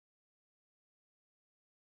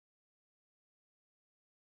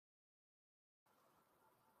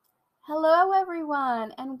Hello,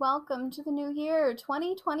 everyone, and welcome to the new year,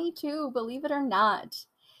 2022, believe it or not.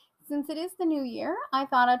 Since it is the new year, I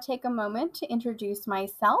thought I'd take a moment to introduce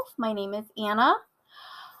myself. My name is Anna,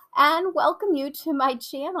 and welcome you to my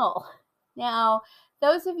channel. Now,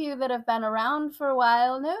 those of you that have been around for a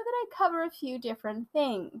while know that I cover a few different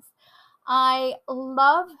things. I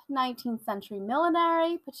love 19th century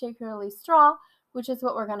millinery, particularly straw, which is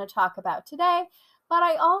what we're going to talk about today. But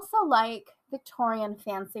I also like Victorian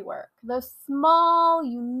fancy work, those small,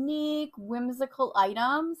 unique, whimsical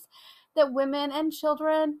items that women and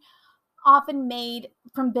children often made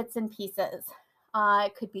from bits and pieces.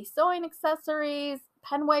 It could be sewing accessories,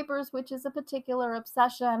 pen wipers, which is a particular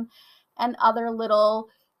obsession, and other little,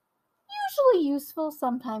 usually useful,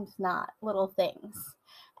 sometimes not, little things.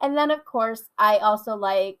 And then, of course, I also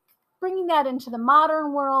like bringing that into the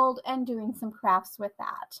modern world and doing some crafts with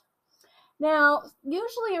that. Now,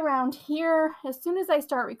 usually around here, as soon as I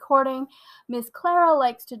start recording, Miss Clara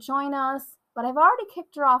likes to join us, but I've already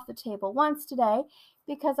kicked her off the table once today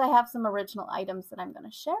because I have some original items that I'm going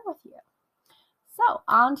to share with you. So,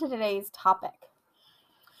 on to today's topic.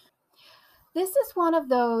 This is one of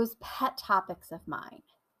those pet topics of mine.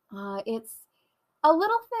 It's a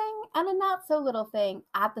little thing and a not so little thing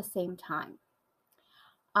at the same time.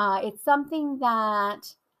 It's something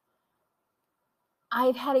that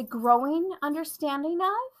I've had a growing understanding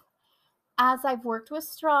of as I've worked with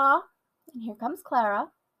straw. And here comes Clara.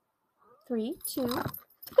 3, 2.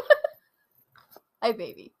 Hi,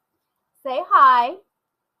 baby. Say hi.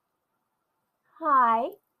 Hi.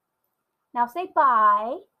 Now say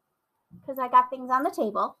bye, because I got things on the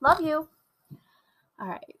table. Love you. All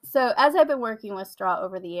right. So as I've been working with straw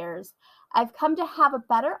over the years, I've come to have a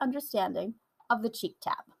better understanding of the cheek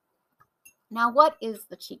tab. Now, what is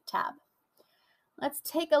the cheek tab? Let's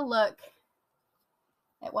take a look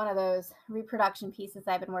at one of those reproduction pieces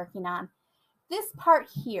I've been working on. This part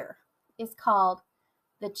here is called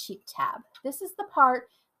the cheek tab. This is the part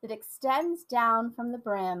that extends down from the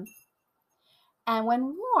brim, and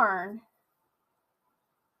when worn,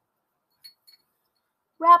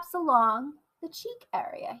 wraps along the cheek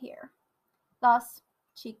area here, thus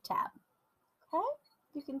cheek tab. Okay,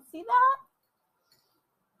 you can see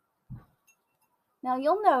that. Now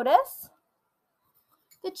you'll notice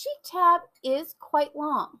the cheek tab is quite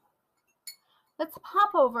long. Let's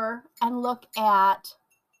pop over and look at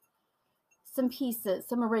some pieces,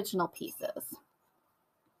 some original pieces.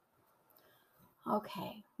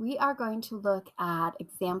 Okay, we are going to look at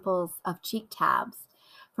examples of cheek tabs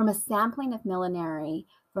from a sampling of millinery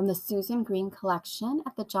from the Susan Green collection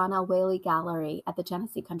at the John L. Whaley Gallery at the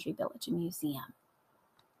Genesee Country Village Museum.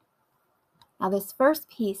 Now, this first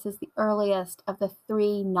piece is the earliest of the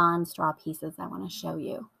 3 non-straw pieces I want to show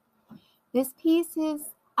you. This piece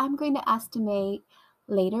is, I'm going to estimate,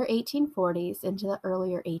 later 1840s into the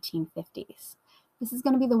earlier 1850s. This is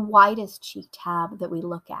going to be the widest cheek tab that we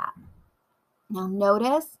look at. Now,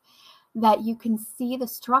 notice that you can see the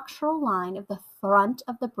structural line of the front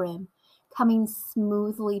of the brim coming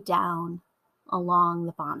smoothly down along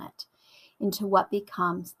the bonnet into what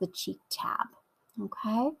becomes the cheek tab.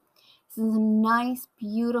 Okay? This is a nice,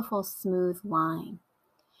 beautiful, smooth line.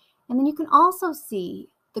 And then you can also see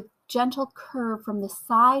the gentle curve from the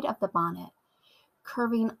side of the bonnet,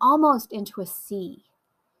 curving almost into a C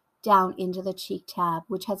down into the cheek tab,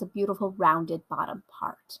 which has a beautiful rounded bottom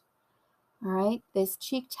part. All right, this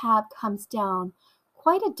cheek tab comes down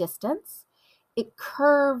quite a distance. It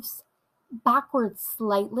curves backwards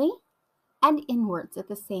slightly and inwards at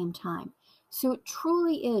the same time. So it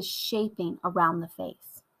truly is shaping around the face.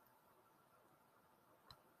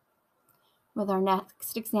 With our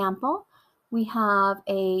next example, we have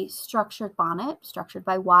a structured bonnet, structured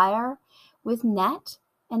by wire with net.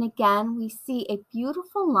 And again, we see a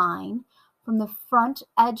beautiful line from the front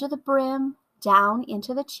edge of the brim down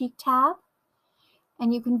into the cheek tab.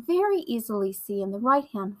 And you can very easily see in the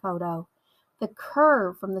right-hand photo the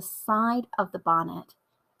curve from the side of the bonnet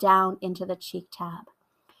down into the cheek tab.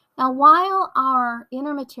 Now, while our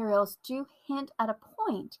inner materials do hint at a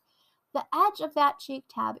point, the edge of that cheek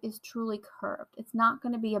tab is truly curved. It's not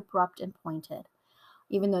going to be abrupt and pointed,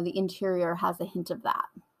 even though the interior has a hint of that.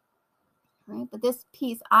 Right? But this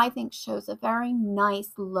piece, I think, shows a very nice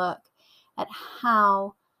look at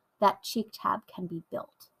how that cheek tab can be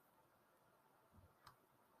built.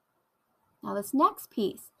 Now, this next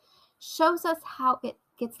piece shows us how it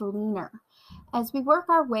gets leaner. As we work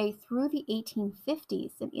our way through the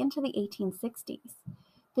 1850s and into the 1860s,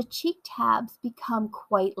 the cheek tabs become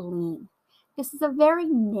quite lean. This is a very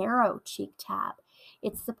narrow cheek tab.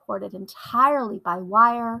 It's supported entirely by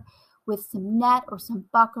wire with some net or some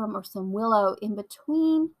buckram or some willow in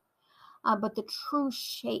between. but the true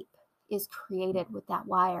shape is created with that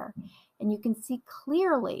wire. And you can see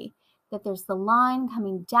clearly that there's the line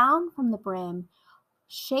coming down from the brim,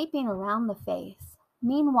 shaping around the face.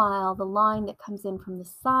 Meanwhile, the line that comes in from the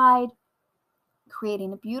side,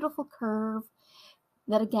 creating a beautiful curve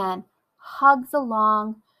that again hugs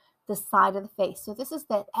along the side of the face. So this is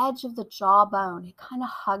the edge of the jawbone. It kind of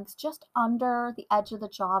hugs just under the edge of the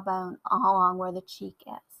jawbone along where the cheek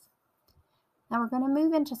is. Now we're going to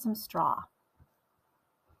move into some straw.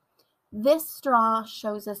 This straw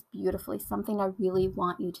shows us beautifully something I really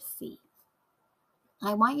want you to see.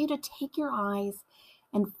 I want you to take your eyes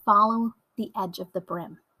and follow the edge of the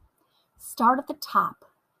brim. Start at the top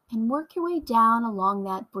and work your way down along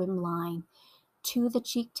that brim line to the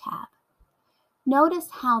cheek tab. Notice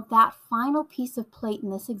how that final piece of plate in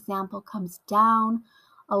this example comes down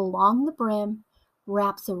along the brim,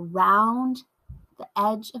 wraps around the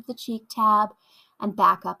edge of the cheek tab, and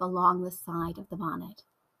back up along the side of the bonnet.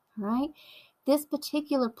 All right? This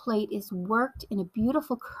particular plate is worked in a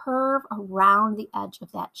beautiful curve around the edge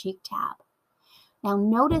of that cheek tab. Now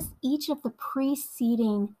notice each of the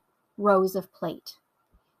preceding rows of plate.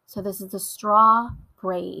 So this is the straw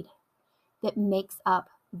braid that makes up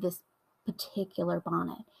this particular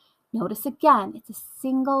bonnet. Notice again, it's a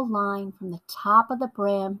single line from the top of the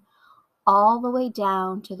brim all the way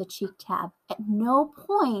down to the cheek tab. At no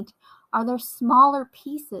point are there smaller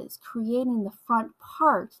pieces creating the front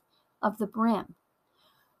part of the brim.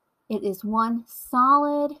 It is one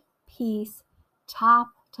solid piece top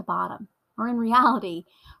to bottom, or in reality,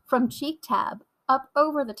 from cheek tab up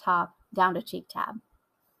over the top down to cheek tab.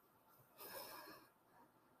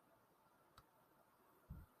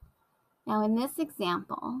 Now in this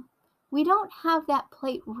example, we don't have that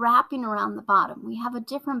plate wrapping around the bottom. We have a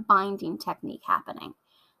different binding technique happening.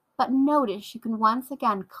 But notice you can once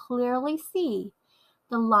again clearly see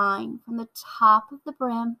the line from the top of the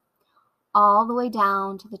brim all the way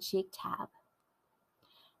down to the cheek tab.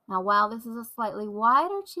 Now while this is a slightly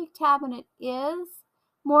wider cheek tab and it is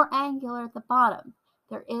more angular at the bottom,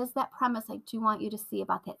 there is that premise I do want you to see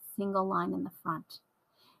about that single line in the front.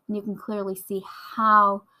 And you can clearly see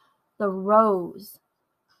how the rows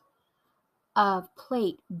of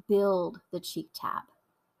plate build the cheek tab.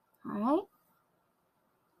 All right?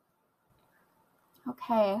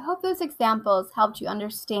 Okay, I hope those examples helped you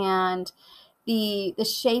understand the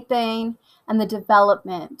shaping and the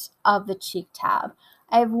development of the cheek tab.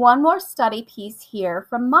 I have one more study piece here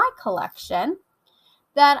from my collection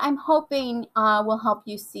that I'm hoping will help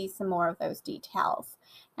you see some more of those details.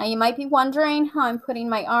 Now you might be wondering how I'm putting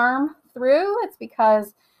my arm through. It's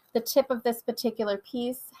because the tip of this particular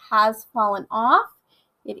piece has fallen off.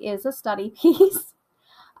 It is a study piece,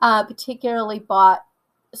 particularly bought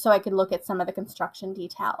so I could look at some of the construction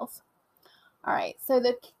details. All right, so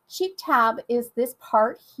the cheek tab is this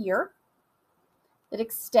part here that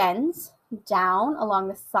extends down along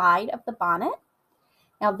the side of the bonnet.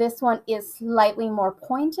 Now this one is slightly more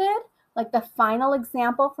pointed, like the final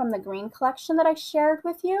example from the green collection that I shared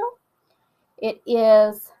with you. It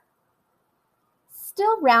is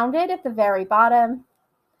still rounded at the very bottom,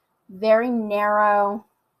 very narrow,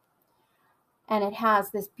 and it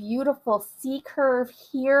has this beautiful C curve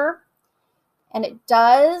here, and it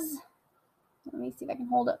does, let me see if I can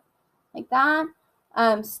hold it like that,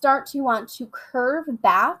 start to want to curve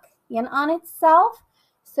back in on itself.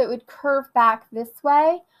 So it would curve back this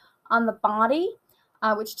way on the body,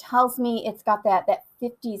 which tells me it's got that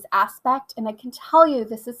 50s aspect. And I can tell you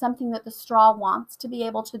this is something that the straw wants to be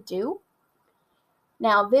able to do.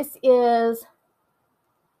 Now this is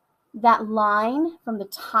that line from the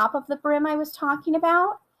top of the brim I was talking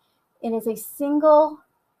about. It is a single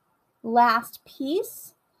last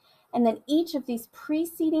piece. And then each of these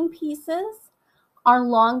preceding pieces are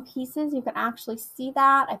long pieces. You can actually see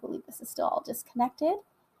that. I believe this is still all disconnected.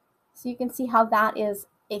 So you can see how that is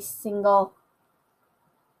a single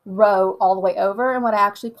row all the way over. And what I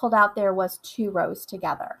actually pulled out there was 2 rows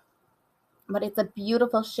together. But it's a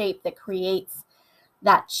beautiful shape that creates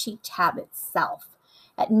that cheek tab itself.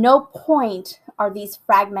 At no point are these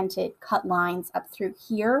fragmented cut lines up through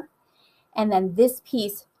here. And then this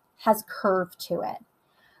piece has curve to it.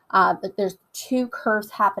 But there's 2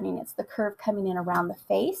 curves happening. It's the curve coming in around the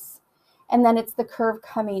face, and then it's the curve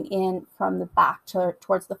coming in from the back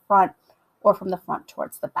towards the front, or from the front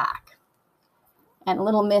towards the back. And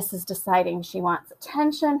little Miss is deciding she wants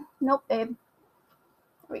attention. Nope, babe.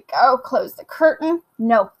 There we go. Close the curtain.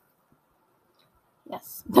 No.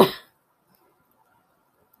 Yes.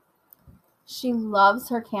 She loves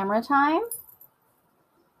her camera time.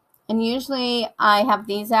 And usually I have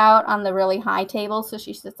these out on the really high table, so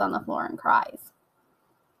she sits on the floor and cries.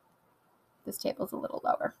 this table's a little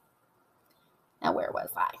lower. Now, where was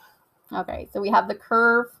I? Okay, so we have the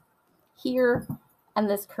curve here and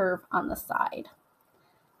this curve on the side.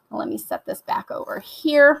 Let me set this back over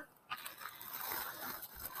here.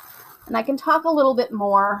 And I can talk a little bit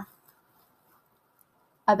more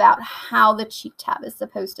about how the cheek tab is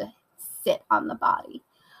supposed to sit on the body.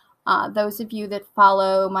 Those of you that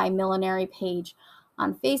follow my millinery page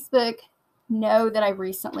on Facebook know that I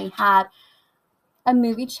recently had a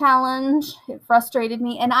movie challenge. It frustrated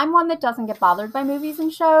me, and I'm one that doesn't get bothered by movies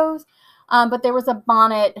and shows, but there was a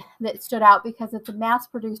bonnet that stood out because it's a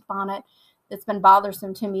mass-produced bonnet that's been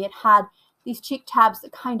bothersome to me. It had these cheek tabs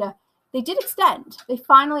that they did extend. They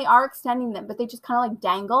finally are extending them, but they just kind of like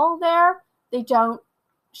dangle there. They don't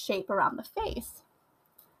shape around the face.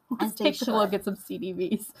 Let's take a look at some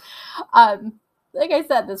CDVs. Like I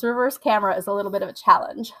said, this reverse camera is a little bit of a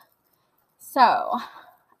challenge. So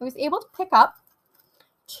I was able to pick up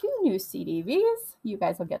 2 new CDVs. You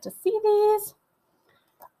guys will get to see these.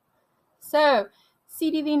 So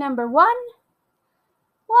CDV number 1.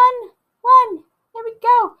 There we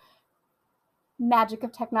go. Magic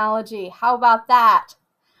of technology. How about that?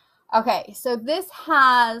 Okay, so this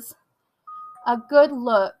has a good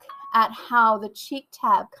look at how the cheek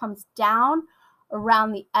tab comes down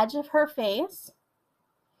around the edge of her face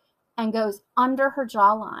and goes under her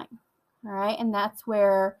jawline. All right, and that's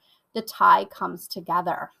where the tie comes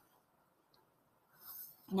together.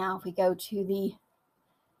 Now, if we go to the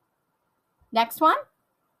next one,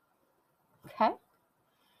 okay,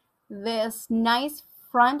 this nice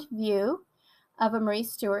front view of a Marie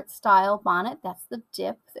Stuart style bonnet. That's the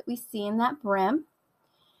dip that we see in that brim.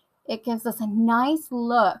 It gives us a nice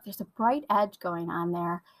look. There's a bright edge going on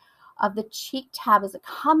there of the cheek tab as it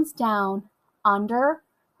comes down under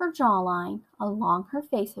her jawline, along her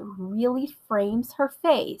face. It really frames her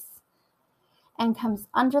face and comes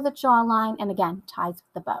under the jawline and again ties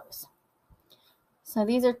with the bows. So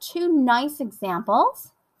these are 2 nice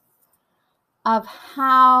examples of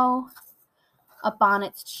how a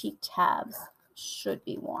bonnet's cheek tabs should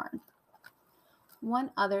be worn. One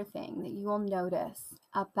other thing that you will notice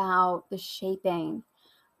about the shaping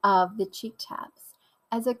of the cheek tabs,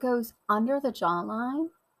 as it goes under the jawline,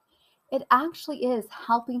 it actually is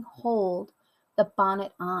helping hold the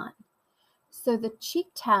bonnet on. So the cheek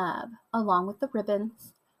tab, along with the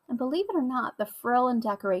ribbons, and believe it or not, the frill and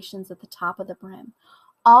decorations at the top of the brim,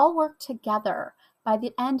 all work together by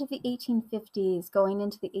the end of the 1850s, going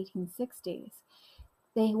into the 1860s.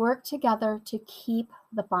 They work together to keep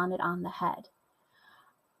the bonnet on the head.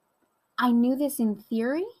 I knew this in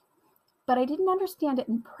theory, but I didn't understand it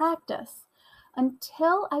in practice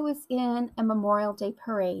until I was in a Memorial Day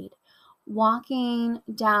parade, walking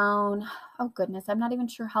down, oh goodness, I'm not even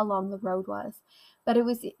sure how long the road was, but it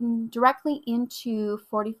was directly into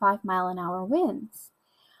 45-mile-an-hour winds,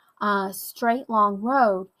 a straight long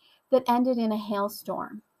road that ended in a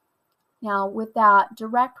hailstorm. Now, with that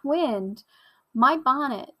direct wind, my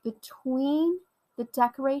bonnet, between the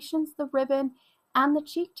decorations, the ribbon, and the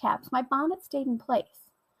cheek tabs, my bonnet stayed in place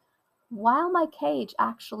while my cage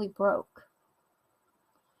actually broke.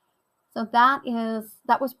 So that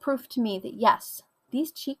was proof to me that yes,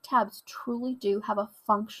 these cheek tabs truly do have a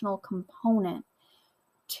functional component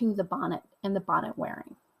to the bonnet and the bonnet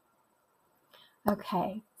wearing.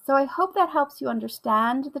 Okay, so I hope that helps you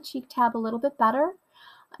understand the cheek tab a little bit better,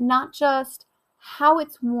 not just how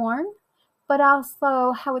it's worn, but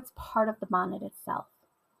also how it's part of the bonnet itself.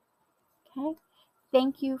 Okay,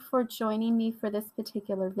 thank you for joining me for this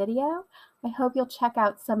particular video. I hope you'll check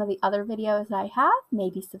out some of the other videos that I have,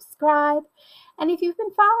 maybe subscribe. And if you've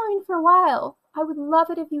been following for a while, I would love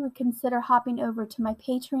it if you would consider hopping over to my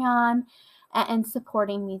Patreon and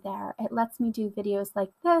supporting me there. It lets me do videos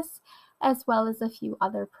like this, as well as a few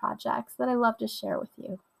other projects that I love to share with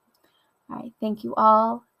you. All right, thank you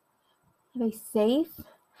all. Have a safe,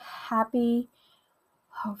 happy,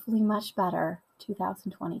 hopefully much better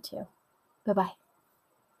 2022. Bye-bye.